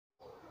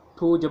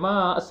To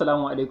jama'a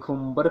assalamu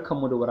alaikum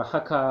barkanmu da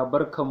warhaka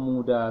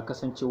barkanmu da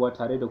kasancewa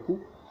tare da ku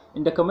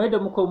inda kamar yadda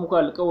muku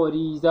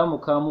alkawari za mu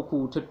kawo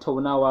muku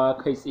tattaunawa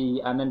kai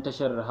tsaye a nan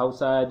tashar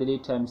Hausa Daily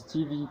Times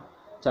TV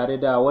tare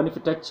da wani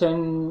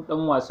fitaccen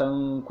dan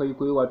wasan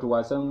kwaikwayo wato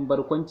wasan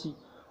barkwanci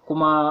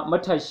kuma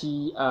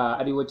matashi a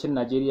arewacin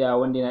Najeriya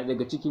wanda yana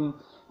daga cikin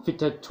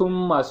fitattun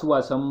masu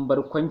wasan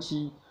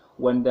barkwanci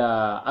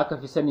wanda aka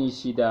fi sani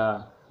shi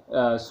da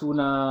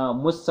suna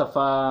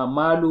Mustapha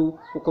Malo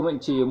ko kuma in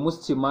ce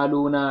Musti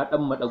Malo na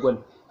dan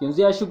Madagwal.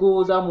 Yanzu ya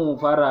shigo za mu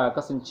fara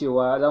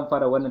kasancewa za mu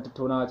fara wannan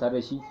tattaunawa tare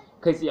da shi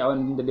kai tsaye a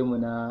wannan dandalinmu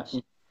na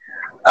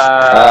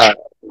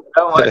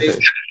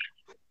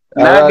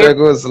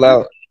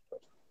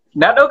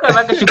na dauka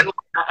za ka shigo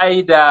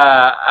ai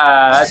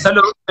da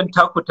salo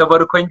taku ta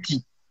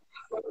barkwanci.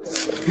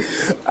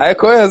 Ai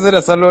ko yanzu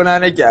da salo na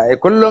nake ai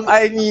kullum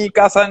ai ni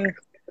ka san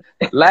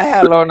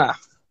lahiya launa.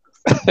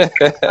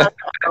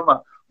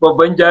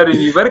 Babban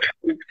jarumi barka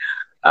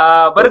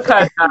da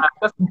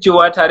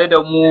kasancewa tare da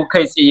mu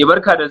kai tsaye,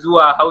 barka da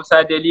zuwa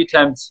Hausa Daily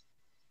Times.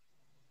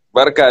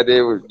 Barka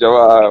dai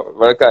jama'a,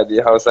 barka dai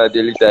Hausa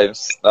Daily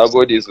Times. Na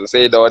gode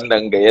sosai da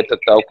wannan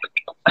gayyatar taku.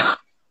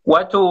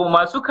 Wato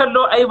masu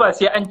kallo ai ba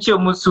sai an ce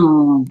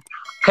musu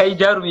kai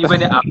jarumi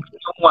bane a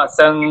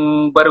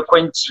wasan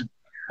barkwanci.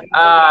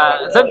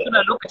 Zan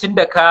tuna lokacin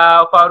da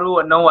ka faro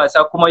wannan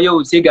wasa kuma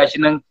yau sai gashi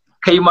nan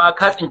kai ma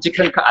ka tsinci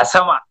kanka a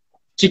sama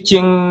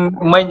cikin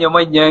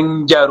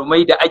manya-manyan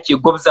jarumai da ake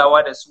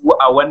gwabzawa da su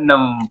a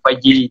wannan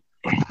fage.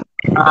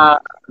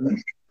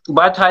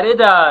 Ba tare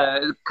da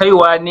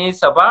kaiwa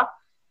nesa ba,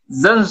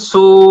 zan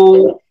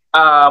so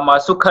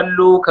masu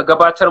kallo ka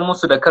gabatar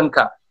musu da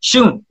kanka.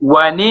 Shin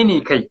wane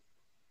ne kai?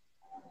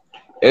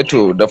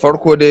 Eto, da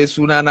farko dai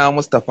sunana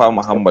Mustapha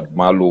Muhammad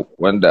Malo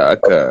wanda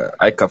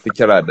aka fi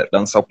kira da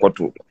ɗan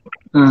Sokoto.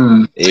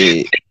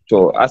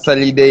 To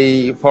asali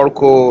dai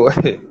farko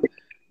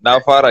na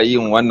fara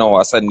yin wannan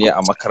wasan ne a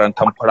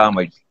makarantar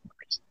firamare.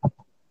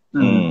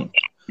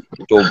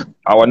 To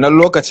a wannan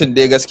lokacin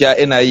dai gaskiya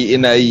ina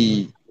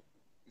yi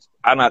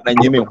ana ɗan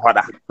yi min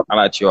faɗa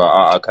ana cewa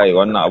a'a kai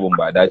wannan abun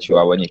ba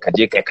dacewa bane ka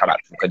je kai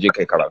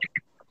karatu.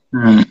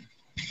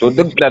 To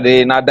duk da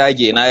dai na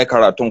dage na yi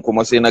karatun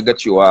kuma sai na ga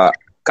cewa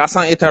ka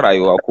san ita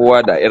rayuwa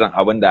kowa da irin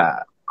abin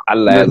da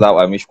Allah ya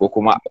zaba mishi ko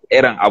kuma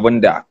irin abin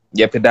da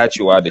ya fi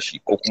dacewa da shi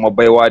ko kuma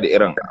baiwa da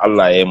irin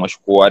Allah ya yi mashi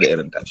kowa da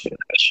irin tashi.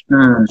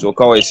 So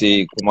kawai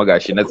sai kuma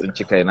gashi na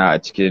tsinci kaina a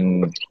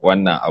cikin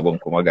wannan abin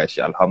kuma gashi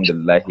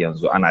alhamdulillah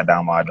yanzu ana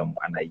dama da mu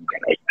ana yi da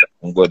kai.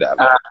 Mun gode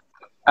Allah.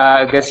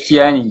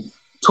 Gaskiya ne.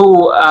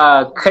 To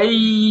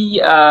kai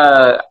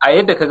a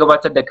yadda ka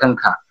gabatar da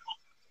kanka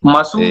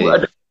masu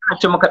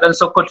ce maka dan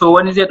Sokoto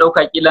wani zai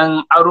dauka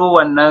kilan aro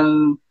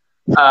wannan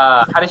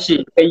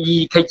harshe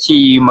kai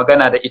kake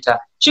magana da ita.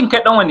 Shin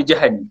kai dan wani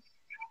jiha ne?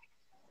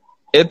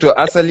 Eto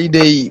asali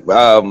dai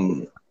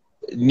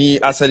ni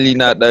asali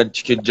na dan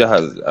cikin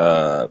jihar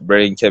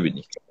Birnin Kebbi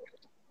ne,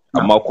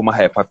 amma kuma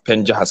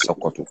haifaffen jihar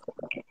Sokoto.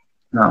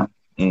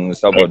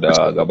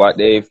 Saboda gaba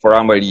ɗaya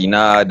firamare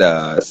na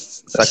da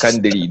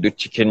sakandare duk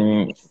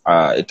cikin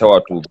ita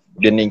wato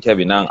Birnin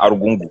Kebbi nan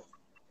Argungu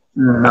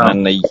nan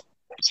na yi.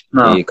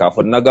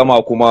 Kafin na gama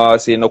kuma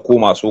sai na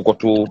koma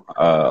Sokoto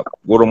a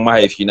wurin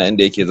mahaifina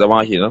inda yake zama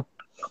kenan.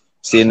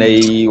 Sai na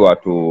yi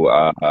wato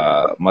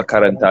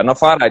makaranta na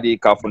fara dai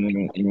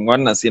kafin in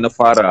wannan sai na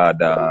fara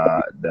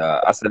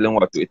da asalin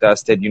wato ita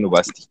State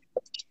University.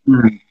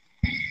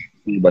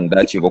 Ban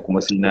dace ba kuma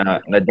sai na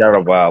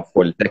jarraba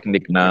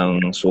Polytechnic na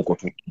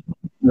Sokoto.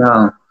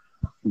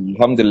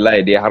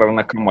 Alhamdulillah dai har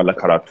na kammala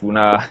karatu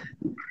na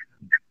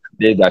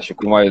dai gashi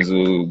kuma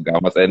yanzu ga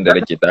matsayin da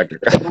nake taka.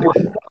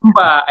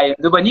 Ba a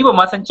yanzu ba ni ba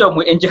ma san cewa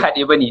mu yan jiha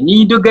ɗaya bane.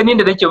 Ni duk ganin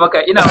da nake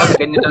maka ina maka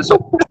ganin dan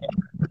Sokoto.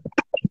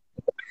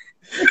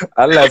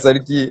 Allah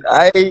sarki,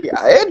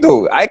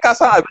 ai ka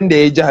san abin da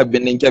ya yi jihar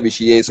Birnin Kebbi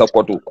shi ya yi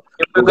Sokoto.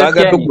 To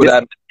kaga duk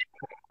guda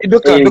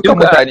duka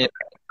mutane.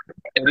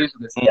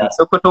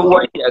 Sokoto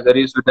wake a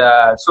gare su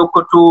da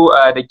Sokoto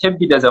da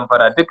Kebbi da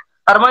Zamfara duk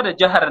har ma da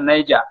jihar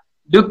Niger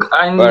duk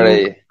an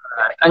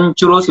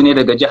ciro su ne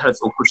daga jihar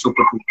Sokoto.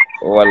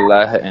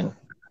 Wallahi.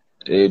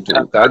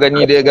 To ka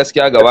gani dai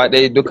gaskiya gaba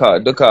ɗaya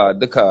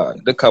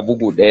duka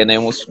bugu ɗaya na yi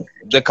musu.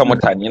 Duka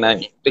mutane na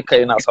ne. Duka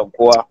yana son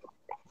kowa.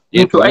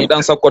 To ni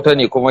dan Sokoto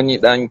ne kuma ni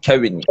dan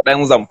Kebbi ne,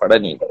 dan Zamfara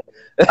ne.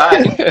 Ka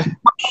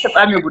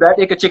tsame guda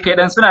ɗaya ka ce kai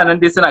dan suna nan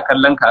dai suna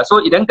kallon ka.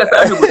 So idan ka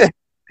tsame guda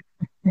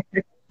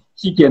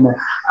shikenan.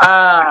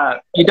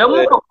 Idan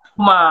muka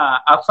kuma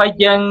a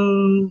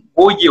fagen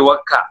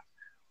gogewarka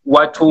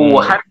wato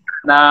har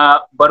na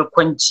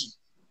barkwanci.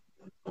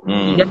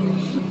 Ya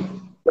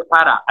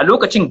fara a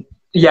lokacin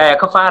yaya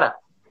ka fara?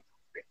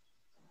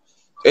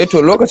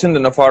 To lokacin da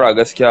na fara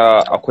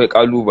gaskiya akwai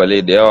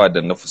kalubale da yawa da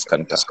na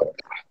fuskanta.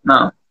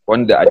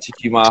 Wanda a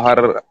ciki ma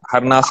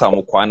har na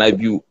samu kwana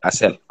biyu a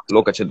sel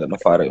lokacin da na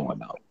fara yin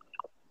wannan abu.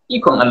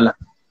 Ikon Allah.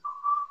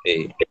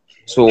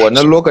 So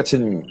wannan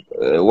lokacin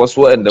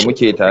wasu waɗanda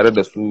muke tare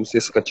da su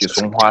sai suka ce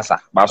sun hwasa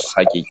ba su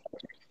sake.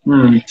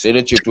 Sai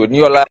da ce to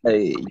ni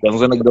wallahi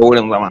yanzu na ga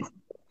wurin zama.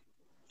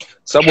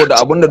 saboda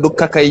abinda duk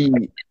kaka yi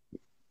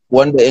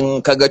wanda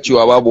in ka ga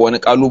cewa babu wani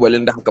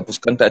kalubalen da haka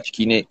fuskanta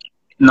ciki ne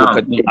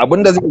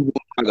abinda zai zo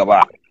a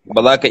gaba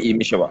ba za ka yi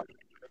mishi ba.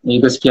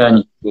 Gaskiya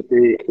ne.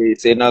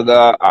 Sai na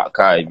ga a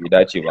kai bai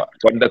dace ba,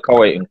 wanda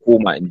kawai in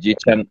koma in je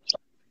can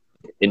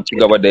in ci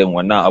gaba da yin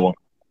wannan abin.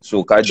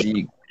 So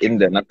kaji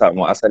inda na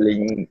samu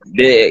asalin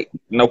da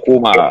na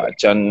koma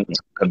can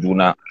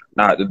Kaduna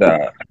na haɗu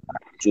da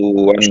su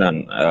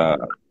wannan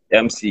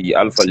MC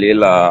Alpha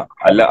Lela,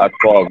 Ali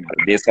Atwag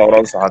dai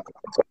sauransu haka.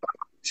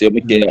 Sai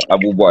muke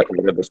abubuwa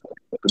tare da su.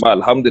 Kuma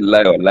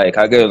alhamdulillah wallahi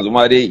kaga yanzu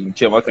ma dai in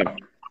ce maka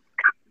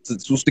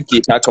su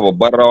suke taka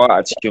babban rawa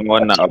a cikin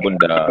wannan abun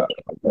da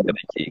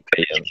nake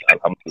kai yanzu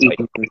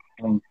alhamdulillah.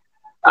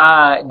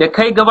 Da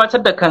kai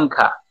gabatar da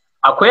kanka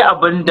akwai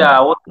abin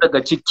da wasu daga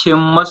cikin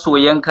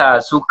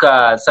masoyanka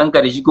suka san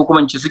ka da shi ko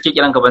kuma suke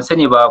kiranka ban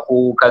sani ba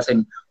ko ka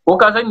sani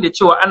da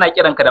cewa ana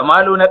kiranka da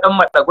Malo na dan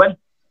Madagwal?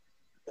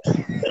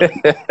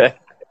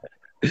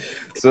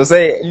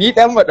 Sosai, ni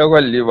dan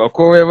Madagwal ne ba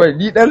komai ba,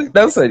 ni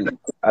dan sani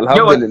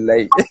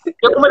alhamdulillah.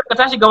 Ya kuma ka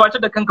tashi gabatar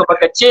da kanka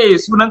baka ce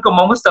sunanka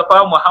ma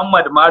Mustapha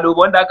Muhammad Malo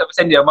ba, wanda aka fi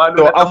sani da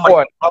Malo na dan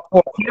Madagwal.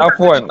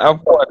 Afwan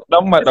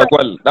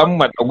dan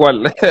Madagwal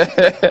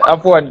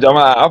afwan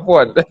jama'a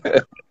afwan.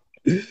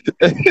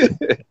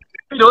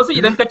 Da wasu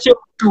idan ka ce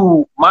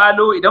to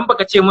Malo, idan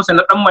baka ce musu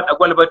na dan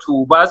Madagwal ba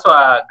to ba su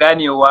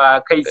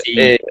ganewa kai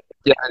tsaye.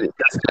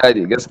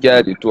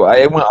 Gaskiya ne to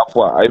ayi min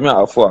afwa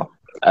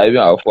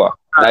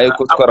na yi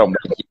kuskuren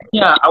baki.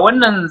 A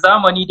wannan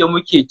zamani da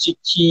muke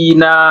ciki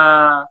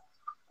na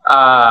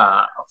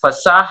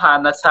fasaha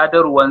na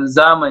sadarwar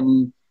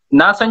zamani,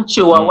 na san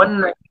cewa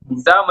wannan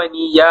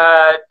zamani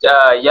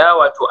ya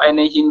wato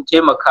ainihin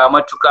taimaka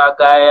matuƙa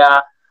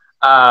gaya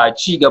a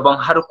ci gaban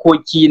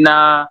harkoki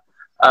na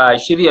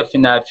shirya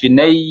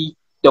fina-finai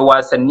da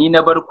wasanni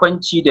na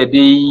barkwanci da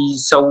dai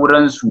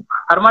sauransu,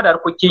 har ma da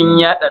harkokin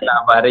yada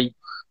labarai.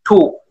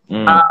 To,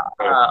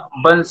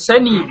 ban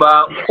sani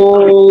ba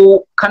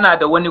ko kana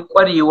da wani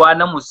ƙwarewa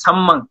na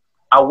musamman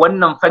a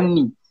wannan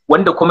fanni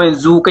wanda kuma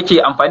yanzu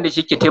kake amfani da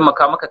shi ke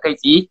taimaka maka kai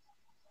tsaye?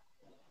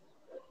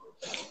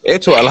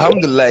 To,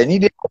 alhamdulillah ni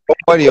dai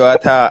ƙwarewa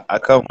ta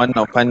akan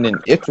wannan fannin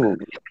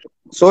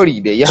sorry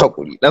da yi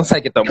haƙuri dan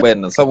sake tambayar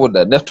nan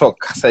saboda network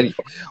kasari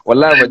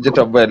wallahi ban ji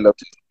tambayar nan.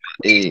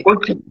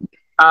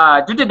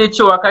 Duk da dai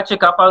cewa ka ce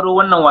ka faro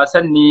wannan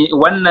wasan ne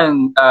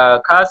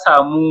ka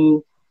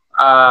samu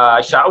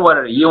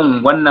sha'awar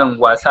yin wannan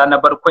wasa na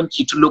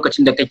barkwanci tun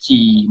lokacin da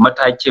kake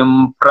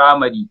matakin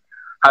firamare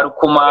har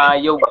kuma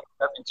yau ka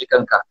binci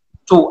kanka.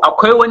 To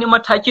akwai wani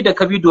mataki da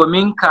ka bi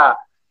domin ka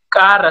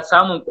ƙara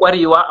samun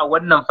ƙwarewa a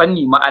wannan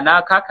fanni,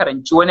 ma'ana ka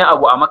karanci wani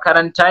abu a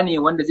makaranta ne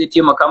wanda zai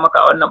taimaka maka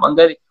a wannan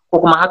bangare ko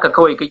kuma haka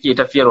kawai kake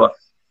tafiyarwa?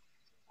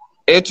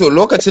 To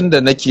lokacin da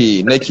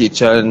nake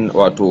can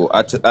wato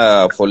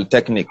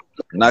polytechnic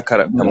na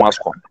karanta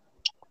mascom.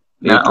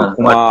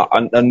 Kuma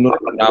an dan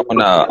nuna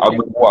mana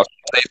abubuwa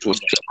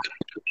sosai.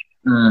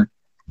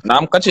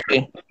 Na'am kace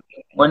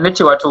wanda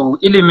ce wato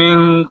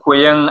ilimin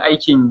koyon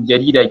aikin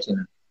jarida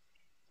kenan.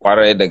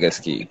 Kwarai da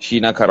gaske shi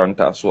na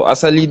karanta, so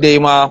asali dai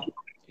ma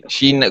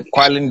shi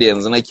kwalin da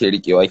yanzu nake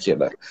rikewa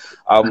kenan.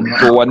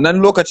 To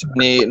wannan lokacin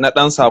ne na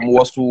dan samu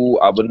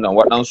wasu abin nan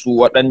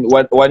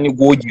wani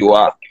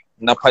gogewa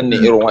na fannin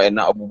irin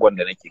waɗannan abubuwan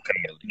da nake kai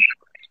yanzu.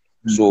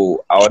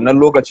 So a wannan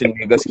lokacin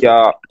ne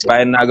gaskiya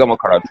bayan na gama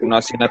karatu na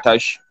sai na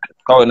tashi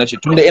kawai na ce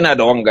tunda ina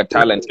da wanga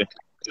talent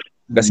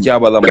gaskiya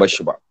ba zan bar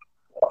shi ba.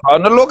 A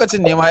wannan lokacin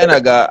ne ma ina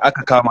ga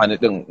aka kama ni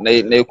din na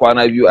yi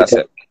kwana biyu a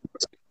sel.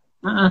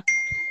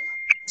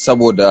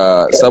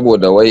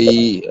 Saboda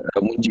wai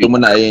mun je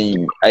muna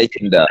yin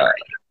aikin da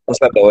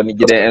kusa da wani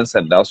gidan 'yan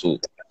sanda, so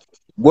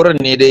gurin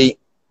ne dai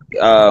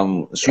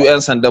su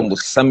 'yan sandan ba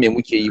su san me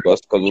muke yi ba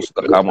suka zo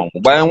suka kama mu.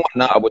 Bayan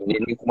wannan abun ne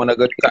ni kuma na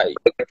ga kai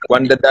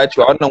wanda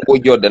dacewa wannan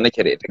gogewar da nake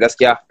da ita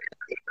gaskiya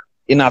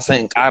ina son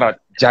in ƙara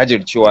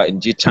jajircewa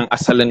in je can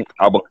asalin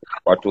abun,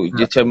 wato in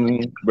je can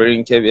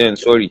birnin Kebbi,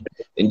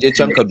 in je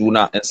can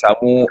Kaduna in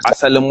samu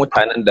asalin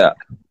mutanen da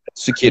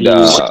suke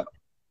da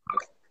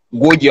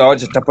gogewa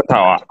wacce ta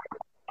fitawa,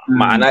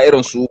 ma'ana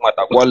irin su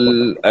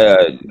Madagwal,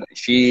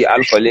 shi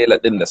Alpha Lela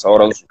din da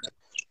sauransu.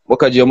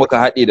 Muka je muka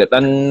haɗe da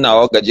ɗan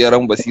nawa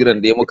gajeren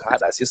basiran da muka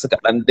haɗa sai suka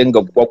ɗan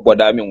dinga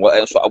gwaggwada min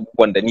waɗansu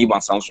abubuwan da ni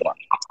ban san su ba.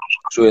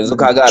 So yanzu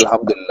kaga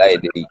alhamdulillah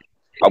dai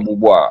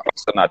abubuwa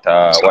suna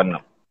ta wannan.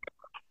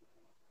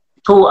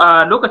 To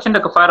a lokacin da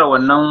ka fara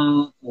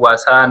wannan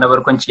wasa na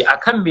barkwanci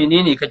akan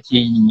menene kake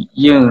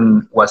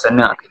yin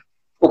wasannin akai?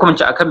 Ko kuma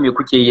ce akan me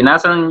kuke yi? Na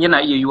san yana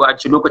iya yiwuwa a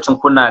ce lokacin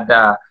kuna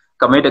da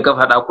kamar da ka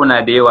faɗa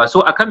kuna da yawa.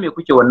 So akan me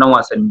kuke wannan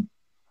wasanni?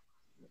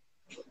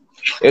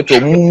 To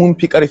mun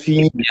fi ƙarfi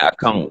ne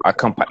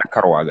akan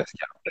faɗakarwa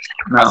gaskiya.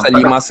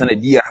 Asali ma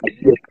sanadiyar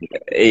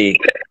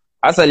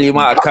asali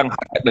ma akan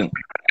haka din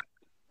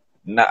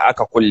na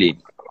aka kulle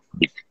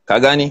ka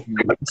gane,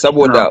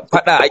 saboda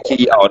faɗa ake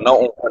yi a wannan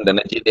unguwan da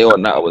naje da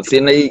wannan abu, sai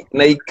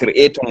na yi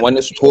creating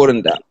wani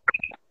story da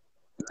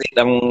zai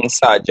dan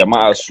sa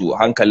jama'a su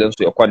hankalin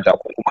su ya kwanta,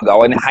 ko kuma ga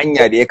wani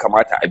hanya da ya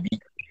kamata a bi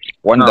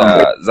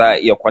wanda za a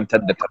iya kwantar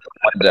da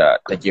wanda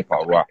take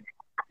faruwa.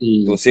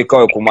 To sai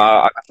kawai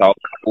kuma aka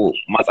samu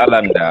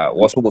matsalan da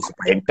wasu ba su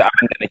fahimta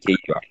abin da nake yi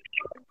ba.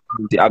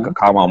 Sai aka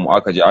kama mu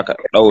aka je aka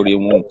ɗaure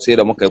mu sai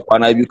da muka yi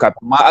kwana 2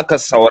 kafin ma aka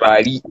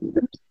saurari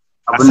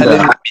asalin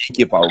da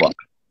yake faruwa.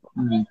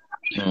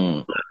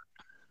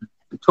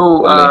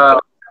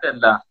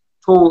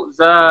 To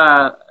za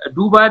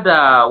duba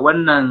da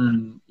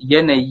wannan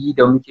yanayi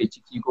da muke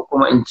ciki ko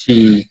kuma in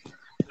ce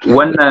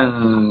wannan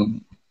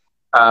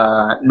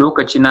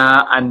lokaci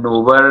na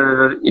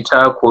annobar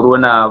ita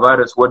corona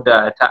virus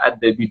wadda ta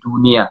addabi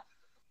duniya,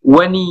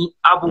 wani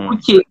abu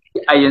kuke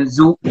a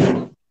yanzu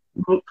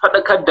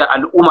faɗakar da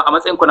al'umma a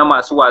matsayin ku na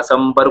masu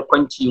wasan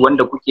barkwanci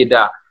wanda kuke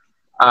da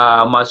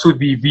masu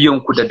bibiyan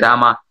ku da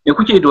dama, me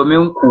kuke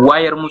domin ku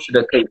wayar musu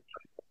da kai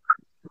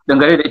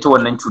dangane da ita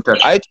wannan cutar?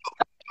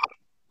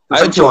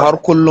 To har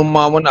kullum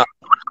muna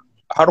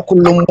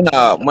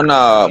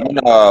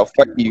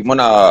faɗi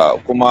muna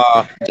kuma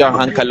jan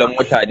hankalin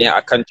mutane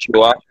akan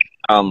cewa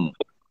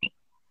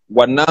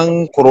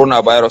wannan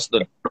coronavirus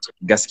din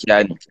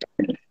gaskiya ne,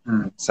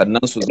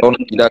 sannan su zauna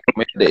gida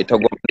kamar da ita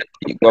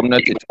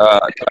gwamnati ta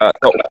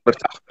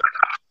umarta,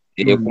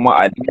 kuma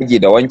a dage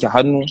da wanke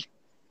hannu,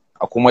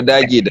 a kuma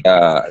dage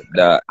da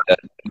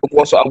duk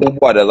wasu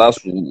abubuwa da za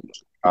su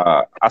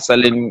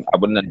asalin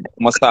abin nan,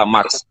 kuma sa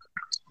mask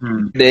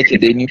da yake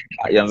dai ni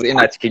yanzu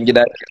ina cikin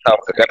gida da sa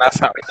ka ga na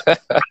sa.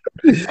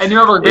 Ai ni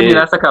ma ban gani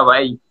na saka ba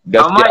ai.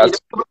 Amma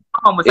idan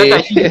kuma mu saka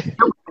shi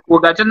ko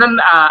ga ta nan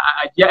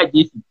a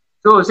gefe.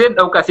 So sai in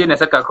dauka sai na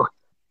saka ko.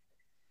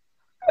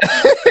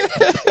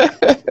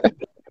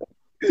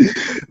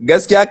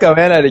 Gaskiya kamar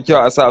yana da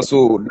kyau a sa,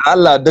 so da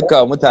Allah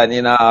duka mutane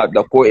na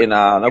da ko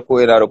ina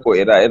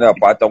ina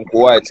fatan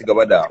kowa ya ci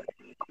gaba da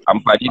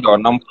amfani da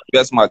wannan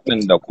face mask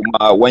din da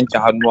kuma wanke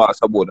hannuwa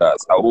saboda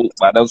tsaro,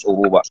 ba dan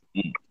tsoro ba,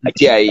 a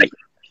kiyaye.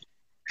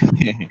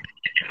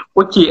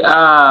 Okay,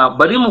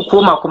 bari mu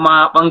koma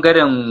kuma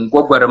bangaren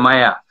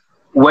gwagwarmaya.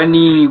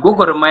 Wani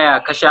gwagwarmaya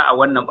ka sha a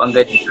wannan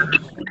bangare,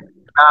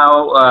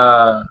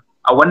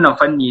 a wannan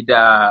fanni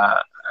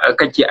da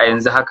kake a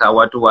yanzu haka,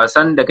 wato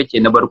wasan da kake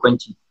na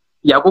barkwanci,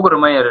 ya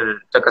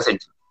gwagwarmayar ta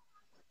kasance?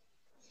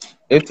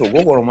 To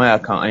gwagwarmaya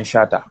kan an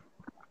shata,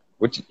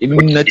 wacce in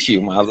na ce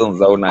ma zan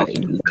zauna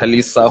in ta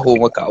lissaho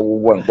maka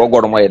abubuwan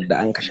gwagwarmayar da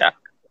an ka sha,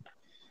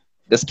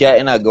 gaskiya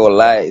ina ga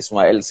wallahi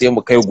Ismail sai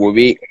mu kai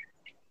gobe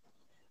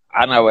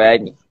ana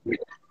bayani,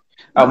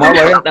 amma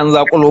bari dan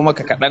zakulo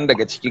maka kaɗan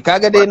daga ciki.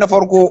 Kaga dai na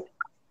farko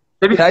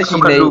tashi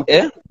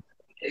ne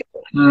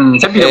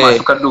saboda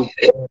masu kallo.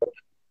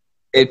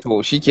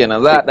 To shikenan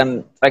za a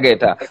dan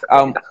tsagaita.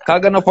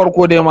 Kaga na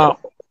farko dai ma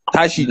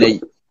tashi ne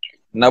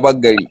na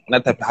baggari na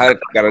tafi har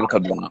garin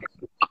Kaduna.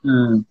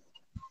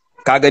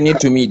 Ka gani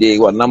tumi da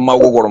wannan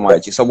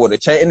magwagwarmaya ce, saboda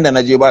can inda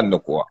na je ba da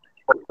kowa.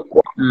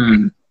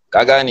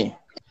 Ka gane,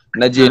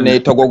 na je na yi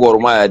ta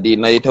gwagwarmaya dai,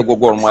 na yi ta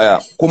gwagwarmaya,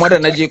 kuma da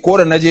na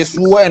je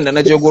su wayanda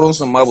na je gurin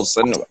su ma ba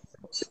su sanni ba,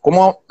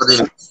 kuma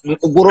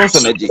gurin su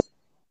na je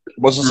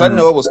ba su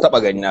sanni ba, ba su taba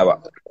ganina ba.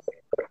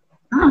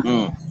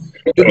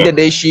 Duk da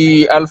dai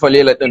shi Alfa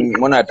Lela din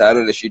muna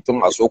tare da shi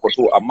tun a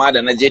Sokoto, amma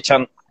da na je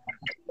can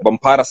ban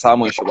fara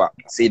samun shi ba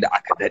sai da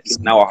aka daɗe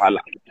na wahala.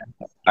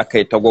 Aka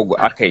yi ta gwagwa,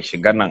 aka yi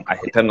shiga nan a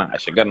hita nan, a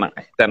shiga nan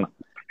a hita nan,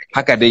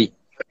 haka dai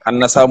an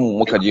na samu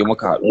muka je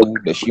muka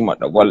haɗu da shi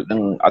madagwal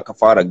ɗin, aka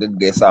fara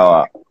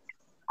gaggaisawa,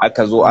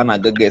 aka zo ana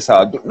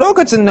gaggaisawa. Duk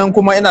lokacin nan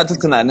kuma ina ta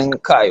tunanin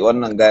kai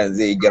wannan gayan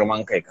zai yi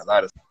girman kai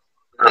kaza da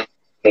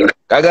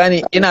ka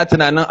gane, ina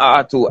tunanin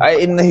to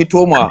ai in na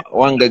hito ma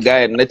wanga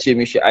gayan na ce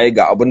mishi ai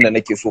ga abin da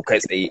nake so kai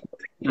tsaye,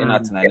 ina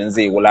tunanin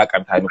zai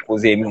wulakanta ni ko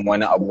zai min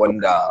wani abu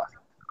wanda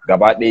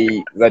gaba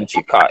ɗaya zan ce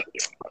ka,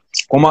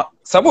 kuma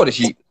saboda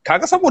shi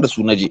kaga saboda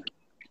su naje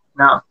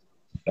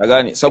ka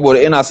gane,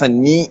 saboda ina son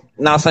ni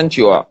na san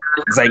cewa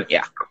zan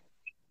iya,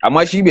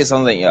 amma shi bai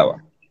san zan iya ba,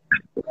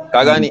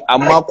 ka gane.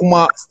 Amma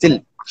kuma still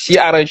shi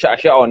a ran shi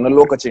a wannan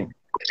lokacin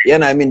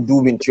yana min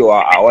dubin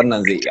cewa a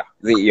wannan zai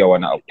iya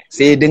wani abu,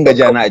 sai ya dinga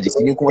jana a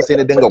jiki, ni kuma sai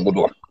na dinga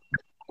guduwa,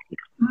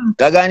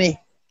 ka gane.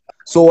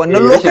 So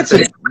wannan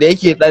lokacin da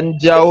yake dan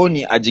jawo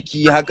ni a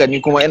jiki haka,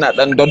 ni kuma ina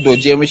dan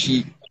doddoje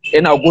mishi,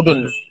 ina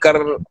gudun kar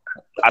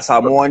a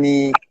samu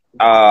wani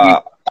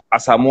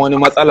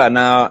matsala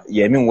na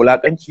yamin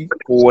wulakanci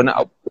ko wani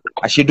abu,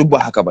 ashe duk ba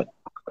haka ba.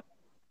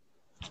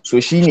 So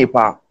shine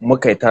fa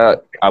muka yi ta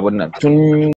abin nan tun